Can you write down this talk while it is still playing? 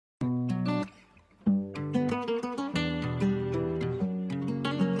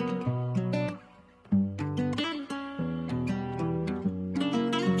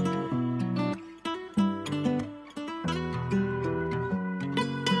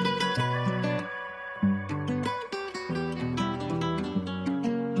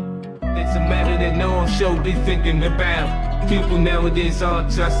that no one should be thinking about. People nowadays all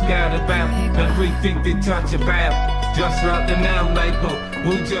just got about everything they touch about. Just rock the now like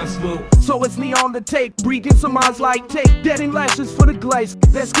who just move. So it's me on the tape, breathing some eyes like tape. Dead in lashes for the glaze,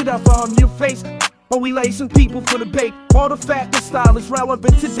 let's get up on your face. Or we lacing people for the bait. All the fact and style is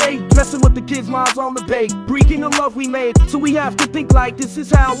relevant today. Messing with the kids' minds on the bait. Breaking the love we made, so we have to think like this is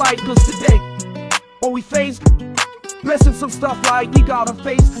how life goes today. Or we phase, messing some stuff like we gotta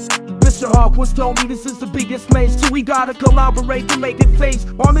face. Mr. Hawk once told me this is the biggest maze, so we gotta collaborate to make it face.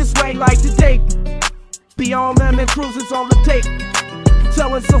 On this way like today. Beyond them and cruisers on the tape.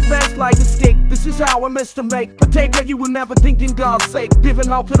 Telling so fast like a stick. This is how I missed to make a tape that you would never think in God's sake. Giving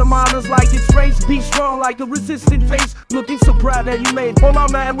hope to the miners like it's race. Be strong like a resistant face. Looking so proud that you made. Oh my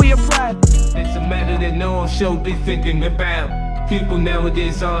man, we are proud. It's a matter that no one should be thinking about. People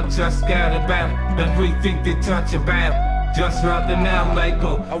nowadays all just got about everything they touch about. Just rock the now like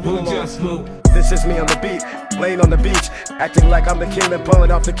who just move. This is me on the beat, laying on the beach, acting like I'm the king and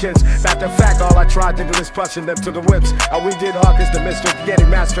pulling off the kids. Matter of fact, all I tried to do is pushing them to the whips. All we did Hawk is the mystery, getting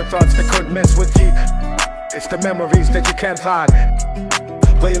master thoughts that couldn't mess with you. It's the memories that you can't hide,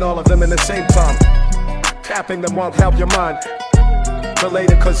 playing all of them in the same time. Tapping them won't help your mind,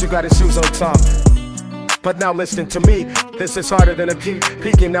 related cause you got his shoes on time. But now listen to me, this is harder than a peak.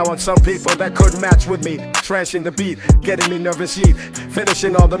 Peaking now on some people that couldn't match with me. Trashing the beat, getting me nervous heat.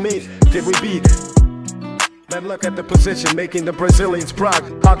 Finishing all the meat, did we beat? Man, look at the position, making the Brazilians proud.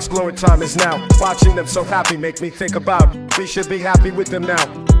 Hawk's glory time is now. Watching them so happy make me think about we should be happy with them now.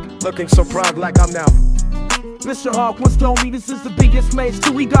 Looking so proud like I'm now. Mr. Hawk once told me this is the biggest maze,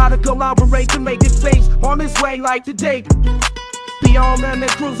 so we gotta collaborate to make it face. On this way like today. Beyond them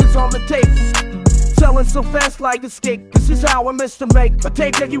and cruisers on the tape. Selling so fast like escape. This is how I missed to make a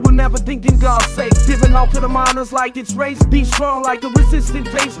tape that you would never think in God's sake. Giving hope to the miners like it's race. Be strong like a resistant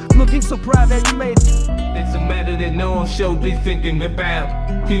face. Looking so proud that you made it. It's a matter that no one should be thinking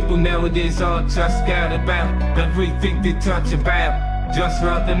about. People nowadays all just got about everything they touch about. Just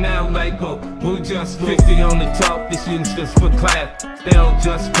rock the now like who just 50 on the top. This shit's just for clap. They all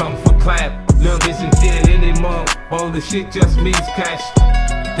just come for clap. Love isn't there anymore. All the shit just means cash.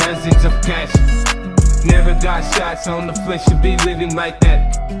 Dozens of cash. Never got shots on the flesh, should be living like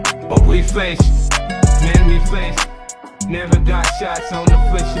that. But we flesh, man we flesh. Never got shots on the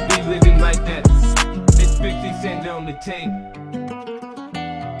flesh, should be living like that. It's 50 Cent on the tape.